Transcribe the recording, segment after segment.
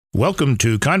Welcome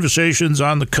to Conversations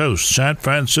on the Coast, San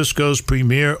Francisco's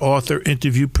premier author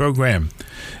interview program.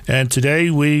 And today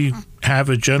we have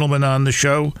a gentleman on the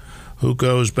show who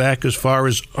goes back as far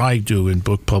as I do in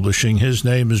book publishing. His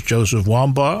name is Joseph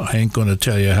Wambaugh. I ain't going to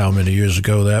tell you how many years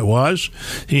ago that was.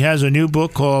 He has a new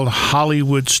book called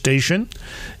Hollywood Station.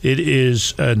 It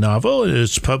is a novel.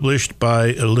 It's published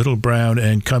by Little Brown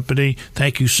and Company.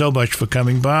 Thank you so much for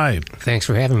coming by. Thanks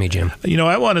for having me, Jim. You know,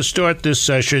 I want to start this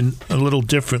session a little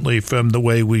differently from the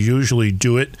way we usually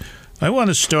do it. I want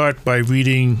to start by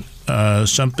reading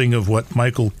something of what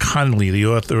Michael Connelly, the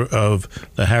author of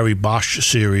the Harry Bosch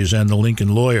series and The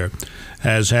Lincoln Lawyer,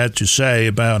 has had to say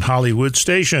about Hollywood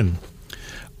Station.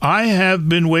 I have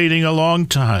been waiting a long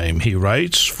time, he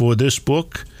writes, for this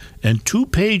book, and 2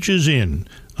 pages in,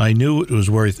 I knew it was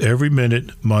worth every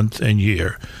minute, month, and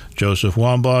year. Joseph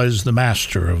Wambaugh is the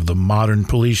master of the modern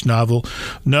police novel.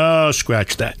 No,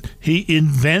 scratch that. He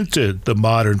invented the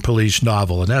modern police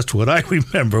novel, and that's what I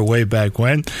remember way back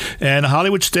when. And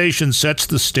Hollywood Station sets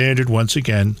the standard once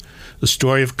again. The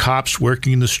story of cops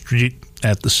working the street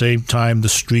at the same time the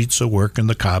streets are working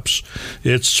the cops.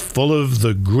 It's full of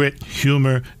the grit,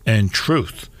 humor, and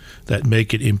truth that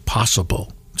make it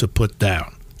impossible to put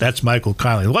down. That's Michael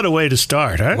Connelly. What a way to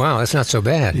start, huh? Wow, that's not so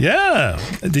bad. Yeah.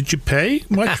 Did you pay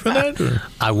much for that? Or?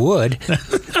 I would.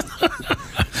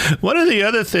 One of the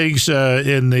other things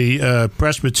in the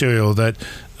press material that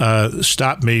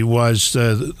stopped me was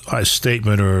a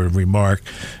statement or a remark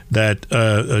that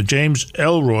James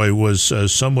Elroy was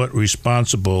somewhat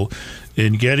responsible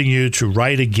in getting you to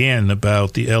write again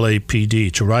about the L.A.P.D.,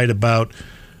 to write about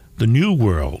the new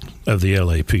world of the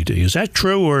L.A.P.D. Is that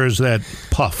true, or is that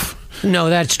puff? No,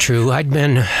 that's true. I'd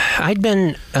been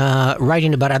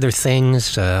writing about other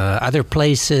things, other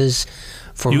places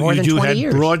for more than 20 years. You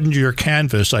had broadened your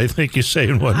canvas, I think you say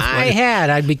in one place. I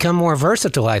had. I'd become more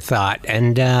versatile, I thought.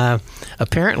 And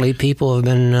apparently people have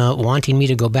been wanting me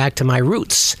to go back to my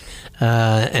roots.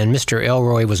 And Mr.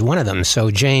 Elroy was one of them. So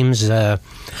James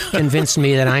convinced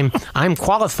me that I'm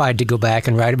qualified to go back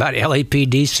and write about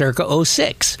L.A.P.D. circa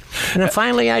 06. And then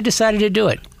finally I decided to do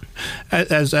it.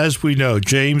 As we know,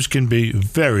 James can be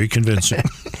very convincing.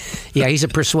 Yeah, he's a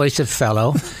persuasive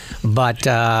fellow, but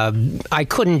I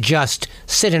couldn't just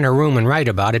sit in a room and write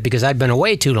about it because I'd been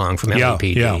away too long from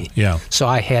L.A.P.D. Yeah. So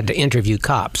I had to interview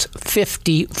cops,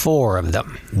 54 of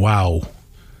them. Wow.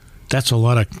 That's a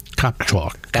lot of cop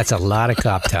talk. That's a lot of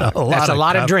cop talk. That's a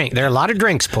lot of drink. There are a lot of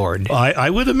drinks poured. I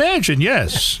would imagine,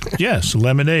 yes. Yes,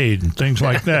 lemonade and things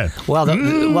like that. Well,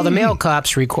 the male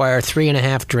cops require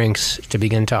 3.5 drinks to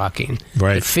begin talking.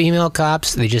 Right. The female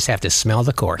cops, they just have to smell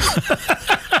the cork.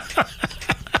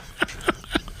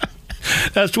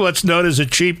 That's what's known as a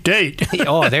cheap date.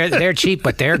 Oh, they're cheap,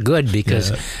 but they're good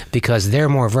because they're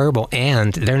more verbal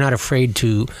and they're not afraid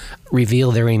to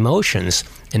reveal their emotions.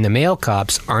 And the male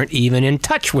cops aren't even in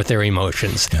touch with their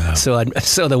emotions. Yeah. So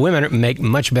the women make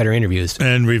much better interviews.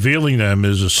 And revealing them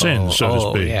is a sin, so to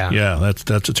speak. Yeah,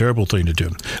 that's a terrible thing to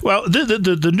do. Well,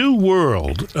 the new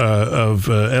world of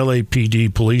L.A.P.D.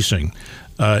 policing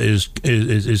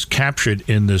is captured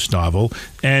in this novel.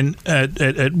 And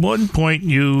at one point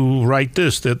you write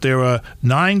this, that there are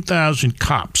 9,000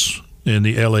 cops in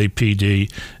the L.A.P.D.,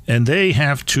 and they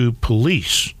have to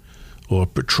police or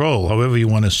patrol, however you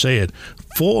want to say it,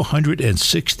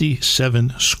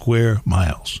 467 square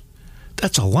miles.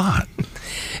 That's a lot.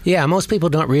 Yeah, most people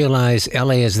don't realize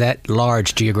L.A. is that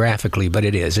large geographically, but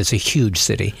it is. It's a huge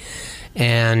city.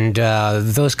 And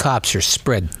those cops are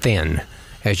spread thin,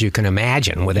 as you can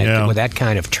imagine, with that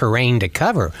kind of terrain to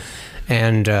cover.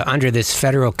 And under this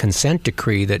federal consent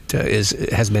decree that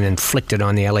has been inflicted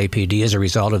on the L.A.P.D. as a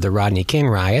result of the Rodney King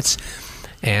riots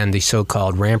and the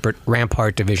so-called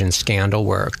Rampart Division scandal,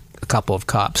 where a couple of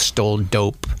cops stole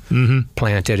dope,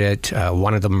 planted it.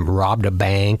 One of them robbed a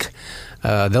bank.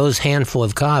 Those handful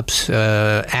of cops'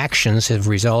 actions have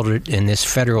resulted in this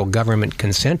federal government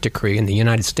consent decree, and the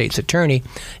United States Attorney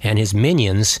and his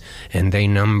minions, and they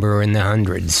number in the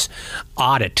hundreds,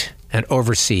 audit and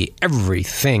oversee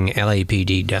everything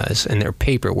L.A.P.D. does, and their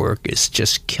paperwork is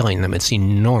just killing them. It's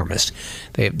enormous.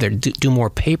 They do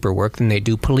more paperwork than they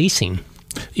do policing.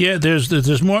 Yeah, there's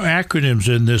more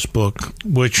acronyms in this book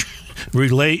which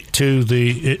relate to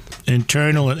the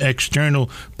internal and external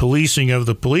policing of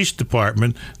the police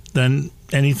department than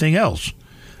anything else.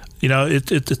 You know,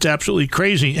 it's absolutely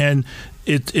crazy, and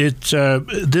it's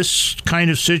this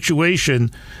kind of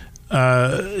situation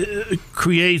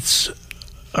creates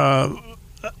a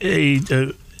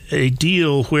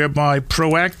deal whereby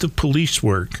proactive police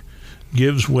work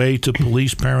gives way to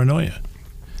police paranoia.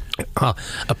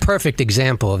 A perfect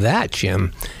example of that,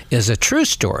 Jim, is a true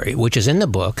story, which is in the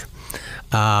book,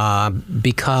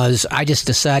 because I just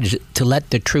decided to let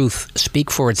the truth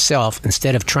speak for itself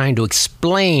instead of trying to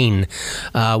explain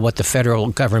what the federal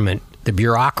government, the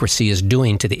bureaucracy, is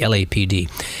doing to the L.A.P.D.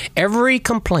 Every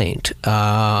complaint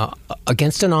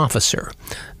against an officer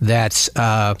that's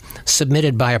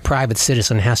submitted by a private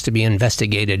citizen has to be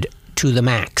investigated to the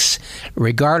max,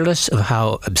 regardless of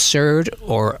how absurd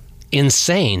or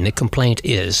insane the complaint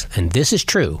is. And this is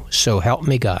true, so help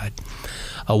me God.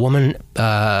 A woman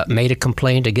made a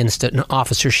complaint against an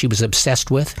officer she was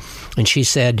obsessed with, and she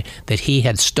said that he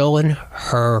had stolen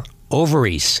her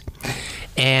ovaries.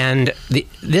 And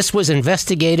this was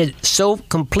investigated so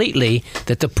completely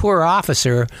that the poor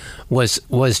officer was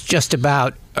just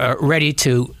about ready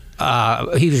to,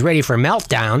 he was ready for a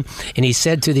meltdown, and he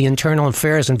said to the internal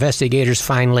affairs investigators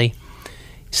finally, he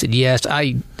said, yes,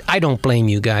 I don't blame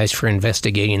you guys for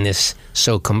investigating this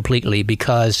so completely,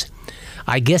 because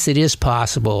I guess it is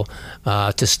possible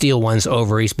to steal one's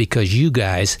ovaries because you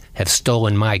guys have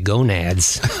stolen my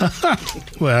gonads.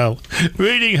 Well,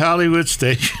 reading Hollywood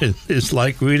Station is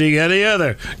like reading any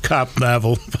other cop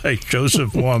novel by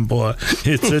Joseph Wambaugh.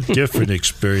 It's a different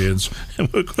experience,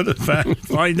 and we're going to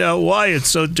find out why it's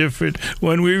so different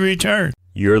when we return.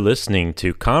 You're listening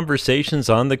to Conversations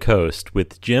on the Coast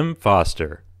with Jim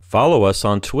Foster. Follow us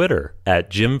on Twitter at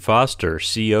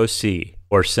JimFosterCoc.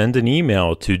 Or send an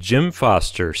email to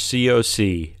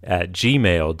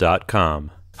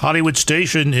jimfostercoc@gmail.com. Hollywood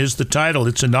Station is the title.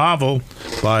 It's a novel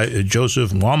by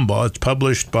Joseph Wambaugh. It's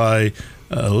published by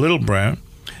Little Brown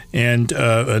and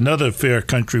another fair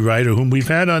country writer whom we've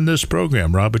had on this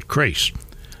program, Robert Crace,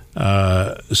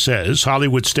 says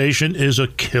Hollywood Station is a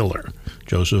killer.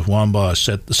 Joseph Wambaugh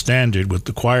set the standard with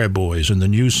the Choir Boys and the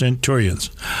New Centurions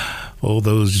all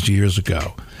those years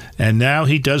ago. And now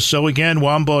he does so again.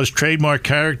 Wambaugh's trademark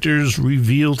characters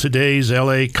reveal today's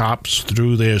L.A. cops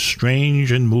through their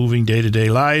strange and moving day-to-day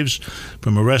lives,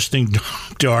 from arresting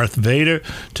Darth Vader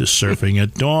to surfing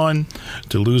at dawn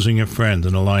to losing a friend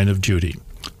in a line of duty.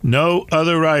 No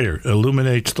other writer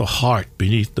illuminates the heart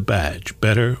beneath the badge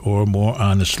better or more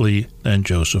honestly than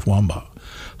Joseph Wambaugh.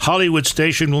 Hollywood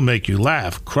Station will make you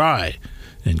laugh, cry,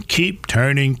 and keep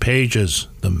turning pages.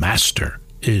 The master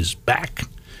is back.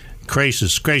 Crace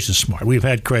is smart. We've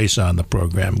had Crace on the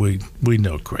program. We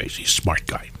know Crace. He's a smart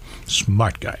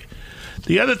guy.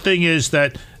 The other thing is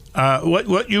that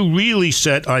what you really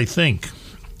set, I think,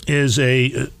 is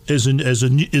a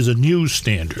news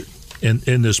standard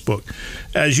in this book,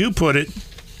 as you put it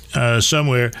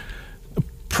somewhere.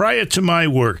 Prior to my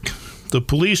work, the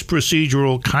police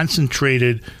procedural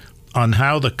concentrated on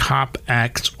how the cop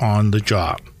acts on the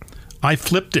job. I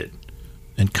flipped it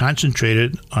and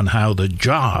concentrated on how the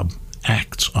job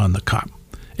acts on the cop.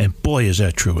 And boy, is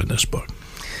that true in this book.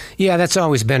 Yeah, that's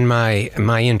always been my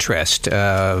interest,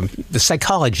 the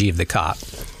psychology of the cop.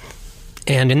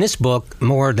 And in this book,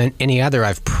 more than any other,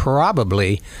 I've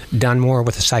probably done more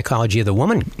with the psychology of the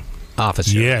woman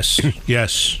officer. Yes.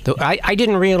 I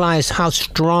didn't realize how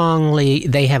strongly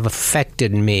they have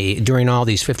affected me during all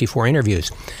these 54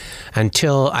 interviews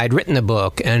until I'd written the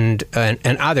book, and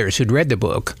others who'd read the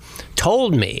book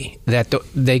told me that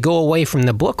they go away from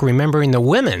the book remembering the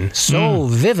women so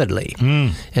vividly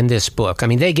in this book. I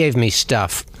mean, they gave me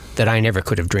stuff that I never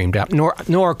could have dreamed up,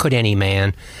 nor could any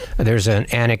man. There's an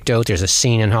anecdote, there's a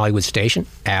scene in Hollywood Station,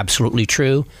 absolutely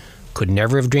true, could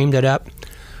never have dreamed it up,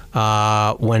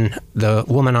 when the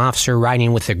woman officer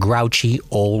riding with the grouchy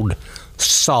old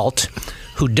salt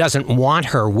who doesn't want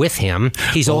her with him.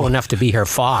 He's old enough to be her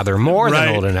father, more than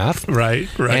old enough. Right.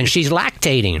 And she's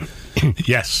lactating.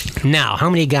 Yes. Now, how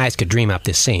many guys could dream up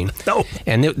this scene? No.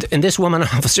 And this woman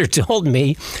officer told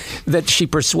me that she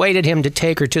persuaded him to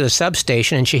take her to the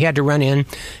substation, and she had to run in,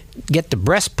 get the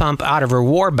breast pump out of her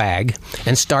war bag,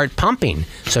 and start pumping.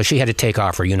 So she had to take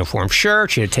off her uniform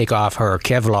shirt, she had to take off her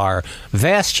Kevlar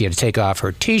vest, she had to take off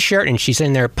her T-shirt, and she's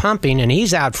in there pumping, and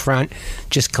he's out front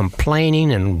just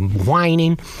complaining and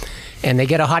whining, and they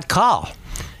get a hot call.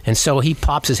 And so he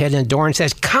pops his head in the door and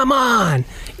says, "Come on,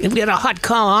 we got a hot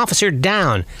call, officer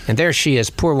down." And there she is,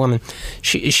 poor woman.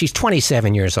 She's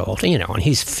 27 years old, and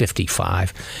he's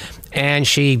 55. And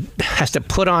she has to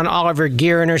put on all of her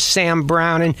gear and her Sam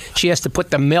Brown, and she has to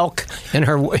put the milk in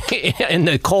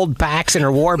the cold packs in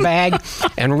her war bag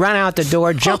and run out the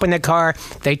door, jump in the car.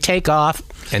 They take off,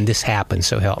 and this happened,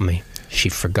 so help me. She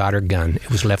forgot her gun.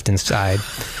 It was left inside.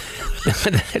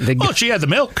 She had the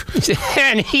milk.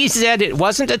 And he said it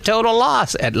wasn't a total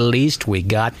loss. At least we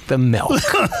got the milk.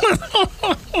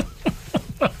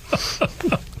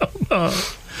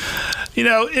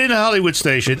 In Hollywood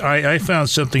Station, I found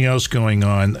something else going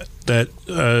on that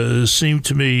seemed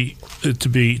to me to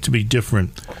be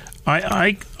different.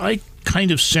 I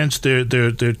kind of sense there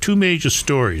are two major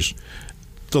stories: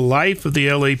 the life of the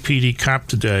LAPD cop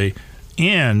today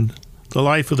and the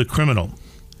life of the criminal.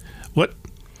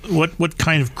 What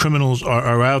kind of criminals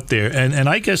are out there? And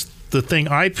I guess the thing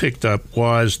I picked up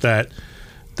was that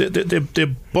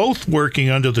they're both working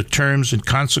under the terms and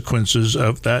consequences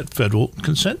of that federal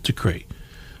consent decree.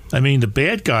 I mean, the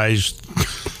bad guys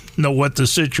know what the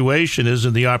situation is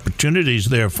and the opportunities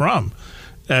therefrom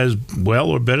as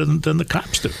well or better than the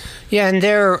cops do. Yeah, and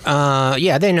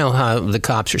they know how the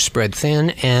cops are spread thin,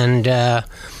 and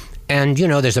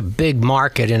there's a big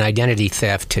market in identity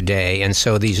theft today, and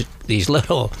so these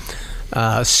little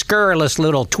scurrilous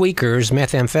little tweakers,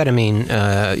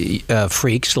 methamphetamine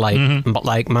freaks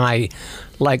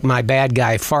like my bad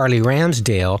guy Farley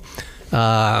Ramsdale,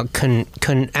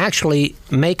 can actually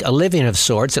make a living of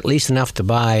sorts, at least enough to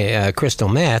buy crystal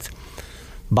meth,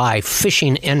 by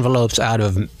fishing envelopes out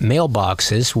of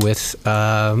mailboxes with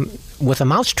a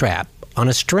mousetrap on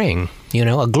a string,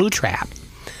 a glue trap.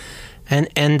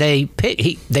 And they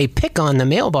pick on the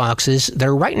mailboxes.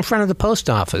 They're right in front of the post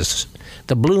office.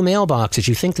 The blue mailboxes.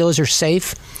 You think those are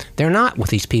safe? They're not with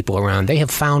these people around. They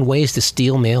have found ways to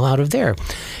steal mail out of there.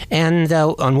 And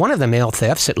on one of the mail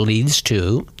thefts, it leads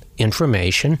to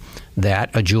information that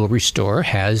a jewelry store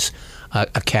has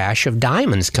a cache of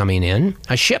diamonds coming in,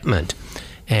 a shipment.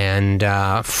 And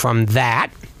from that,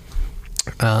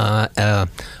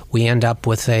 we end up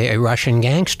with a Russian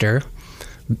gangster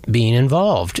being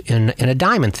involved in a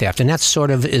diamond theft, and that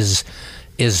sort of is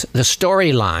the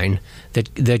storyline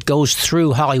that goes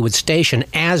through Hollywood Station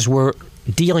as we're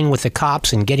dealing with the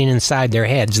cops and getting inside their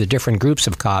heads, the different groups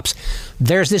of cops.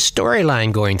 There's this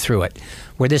storyline going through it,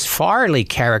 where this Farley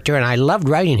character, and I loved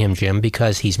writing him, Jim,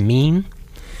 because he's mean,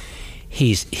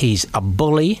 he's a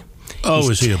bully. Oh,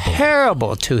 is he a bully?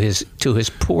 Terrible to his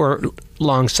poor,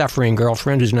 long-suffering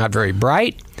girlfriend who's not very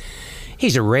bright.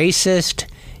 He's a racist.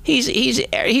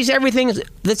 He's everything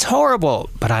that's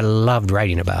horrible, but I loved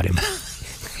writing about him.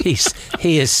 He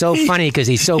is so funny because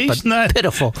he's so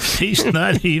pitiful. He's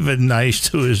not even nice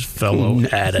to his fellow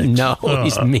addicts. No,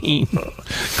 he's mean.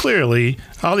 Clearly,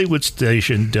 Hollywood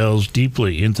Station delves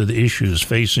deeply into the issues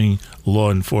facing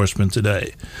law enforcement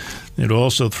today. It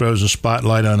also throws a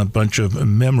spotlight on a bunch of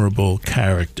memorable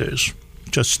characters.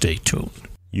 Just stay tuned.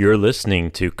 You're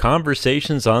listening to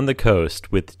Conversations on the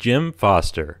Coast with Jim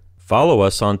Foster. Follow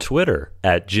us on Twitter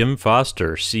at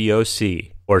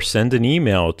JimFosterCoc or send an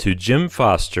email to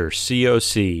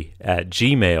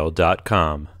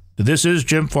jimfostercoc@gmail.com. This is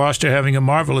Jim Foster having a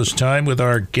marvelous time with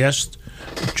our guest,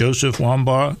 Joseph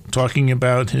Wambaugh, talking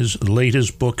about his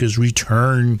latest book, his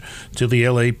return to the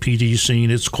LAPD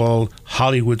scene. It's called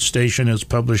Hollywood Station. It's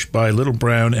published by Little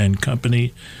Brown and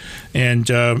Company. And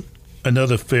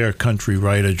another fair country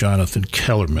writer, Jonathan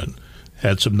Kellerman,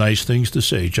 had some nice things to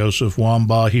say. Joseph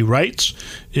Wambaugh, he writes,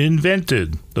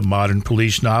 invented the modern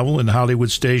police novel, and Hollywood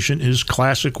Station is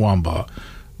classic Wambaugh.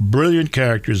 Brilliant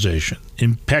characterization,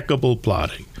 impeccable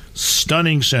plotting,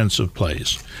 stunning sense of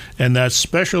place, and that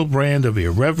special brand of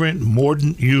irreverent,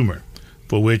 mordant humor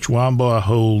for which Wambaugh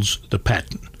holds the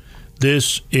patent.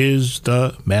 This is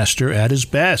the master at his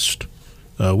best.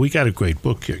 We got a great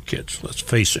book here, kids. Let's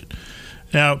face it.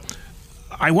 Now,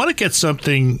 I want to get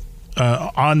something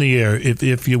on the air,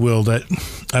 if you will, that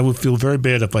I would feel very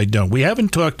bad if I don't. We haven't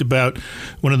talked about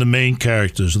one of the main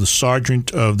characters, the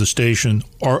sergeant of the station,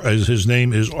 or as his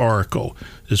name is Oracle.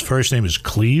 His first name is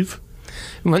Cleve.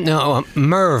 Well, no,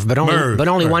 Merv, but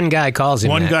only one guy calls him.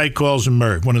 One guy calls him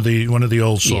Merv. One of the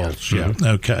old salts. Yeah. Mm-hmm.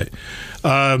 Okay.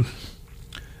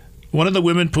 One of the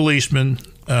women policemen,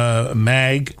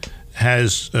 Mag,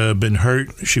 has been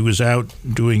hurt. She was out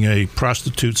doing a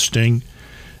prostitute sting,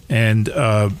 and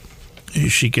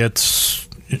she gets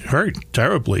hurt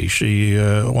terribly. She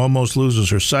almost loses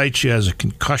her sight. She has a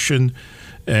concussion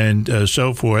and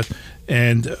so forth.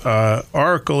 And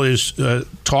Oracle is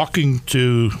talking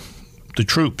to the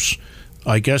troops,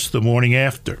 I guess the morning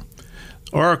after.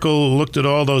 Oracle looked at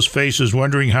all those faces,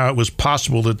 wondering how it was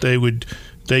possible that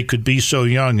they could be so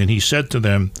young. And he said to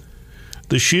them,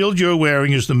 "The shield you're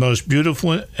wearing is the most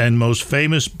beautiful and most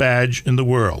famous badge in the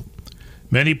world.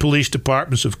 Many police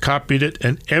departments have copied it,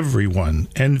 and everyone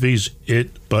envies it,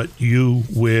 but you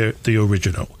wear the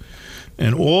original.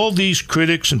 And all these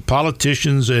critics and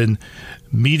politicians and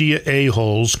media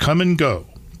a-holes come and go,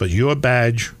 but your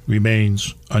badge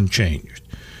remains unchanged.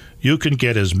 You can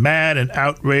get as mad and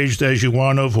outraged as you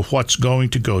want over what's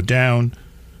going to go down,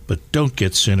 but don't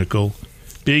get cynical.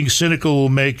 Being cynical will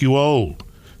make you old.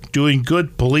 Doing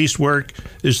good police work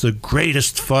is the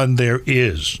greatest fun there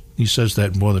is. He says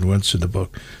that more than once in the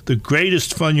book. The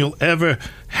greatest fun you'll ever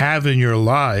have in your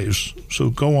lives.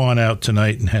 So go on out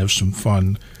tonight and have some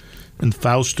fun. And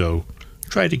Fausto,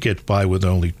 try to get by with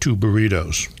only 2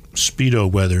 burritos.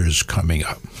 Speedo weather is coming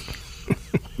up.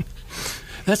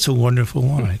 That's a wonderful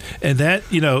line. And that,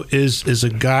 is a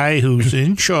guy who's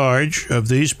in charge of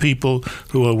these people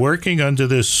who are working under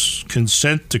this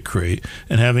consent decree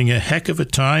and having a heck of a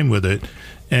time with it,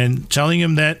 and telling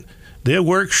him that their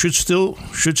work should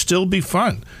still be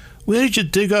fun. Where did you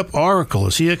dig up Oracle?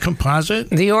 Is he a composite?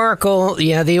 The Oracle,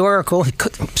 the Oracle.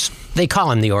 They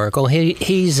call him the Oracle.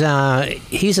 He's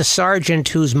a sergeant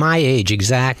who's my age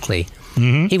exactly.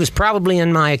 Mm-hmm. He was probably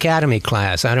in my academy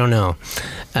class. I don't know.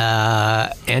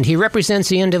 And he represents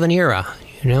the end of an era,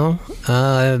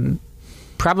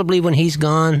 Probably when he's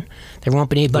gone, there won't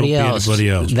be anybody else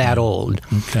that old.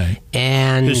 Okay.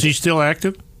 And is he still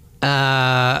active?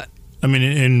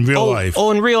 In real life.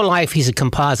 Oh, in real life, he's a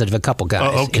composite of a couple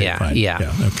guys. Oh, okay. Yeah, fine.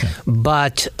 yeah. Okay.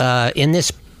 But in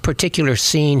this particular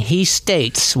scene, he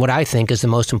states what I think is the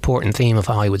most important theme of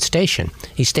Hollywood Station.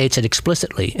 He states it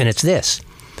explicitly, and it's this: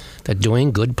 that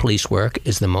doing good police work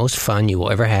is the most fun you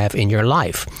will ever have in your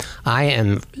life. I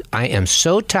am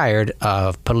so tired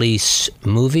of police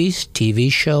movies,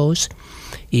 TV shows,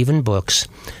 even books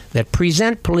that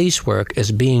present police work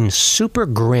as being super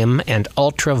grim and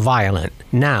ultra violent.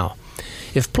 Now,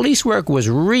 if police work was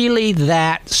really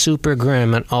that super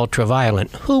grim and ultra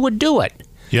violent, who would do it?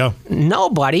 Yeah.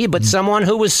 Nobody but someone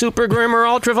who was super grim or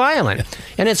ultra violent.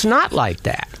 And it's not like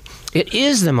that. It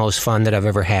is the most fun that I've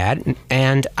ever had,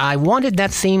 and I wanted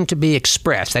that theme to be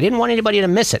expressed. I didn't want anybody to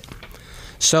miss it.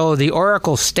 So the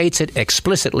Oracle states it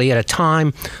explicitly at a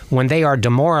time when they are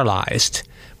demoralized,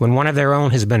 when one of their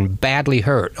own has been badly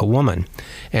hurt, a woman,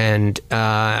 and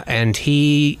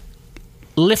he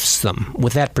lifts them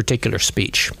with that particular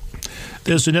speech.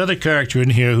 There's another character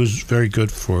in here who's very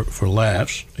good for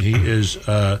laughs. He is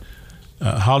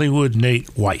Hollywood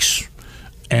Nate Weiss.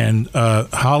 And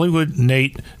Hollywood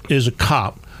Nate is a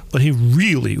cop, but he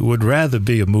really would rather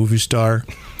be a movie star.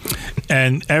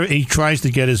 And he tries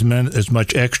to get as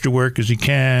much extra work as he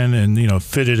can and,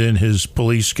 fit it in his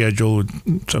police schedule.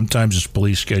 Sometimes his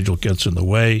police schedule gets in the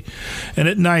way. And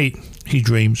at night, he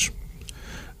dreams.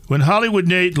 When Hollywood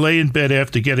Nate lay in bed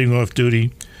after getting off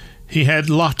duty, he had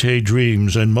latte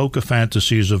dreams and mocha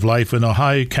fantasies of life in a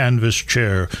high canvas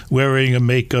chair, wearing a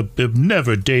makeup bib,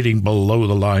 never dating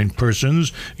below-the-line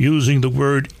persons, using the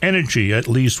word energy at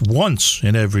least once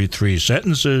in every 3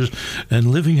 sentences,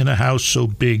 and living in a house so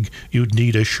big you'd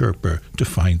need a Sherpa to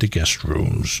find the guest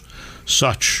rooms.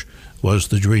 Such was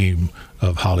the dream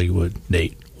of Hollywood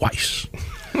Nate Weiss.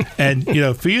 And,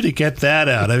 for you to get that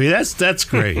out, that's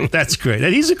great. That's great.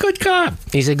 And he's a good cop.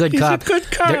 He's a good cop.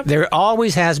 There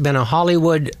always has been a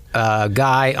Hollywood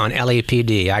guy on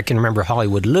L.A.P.D. I can remember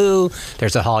Hollywood Lou.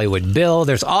 There's a Hollywood Bill.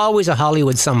 There's always a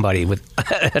Hollywood somebody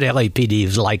at L.A.P.D.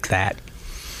 who's like that.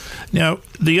 Now,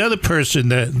 the other person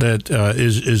that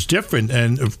is different,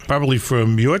 and probably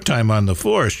from your time on the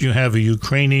force, you have a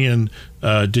Ukrainian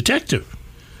detective.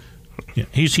 Yeah,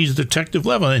 he's detective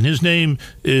level, and his name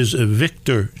is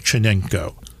Viktor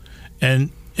Chenenko.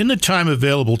 And in the time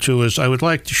available to us, I would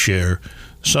like to share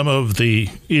some of the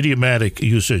idiomatic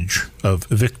usage of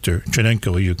Viktor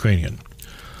Chenenko, a Ukrainian.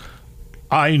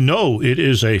 I know it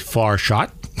is a far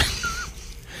shot.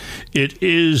 It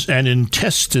is an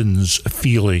intestines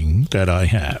feeling that I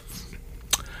have.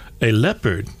 A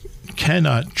leopard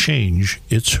cannot change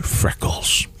its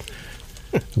freckles.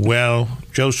 Well,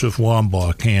 Joseph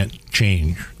Wambaugh can't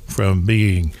change from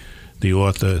being the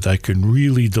author that can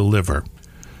really deliver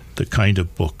the kind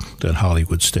of book that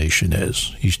Hollywood Station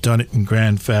is. He's done it in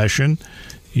grand fashion.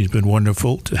 He's been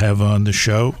wonderful to have on the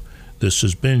show. This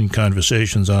has been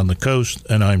Conversations on the Coast,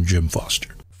 and I'm Jim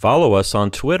Foster. Follow us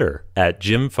on Twitter at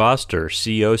Jim Foster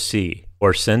COC,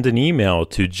 or send an email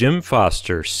to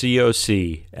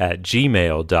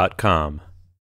jimfostercoc@gmail.com.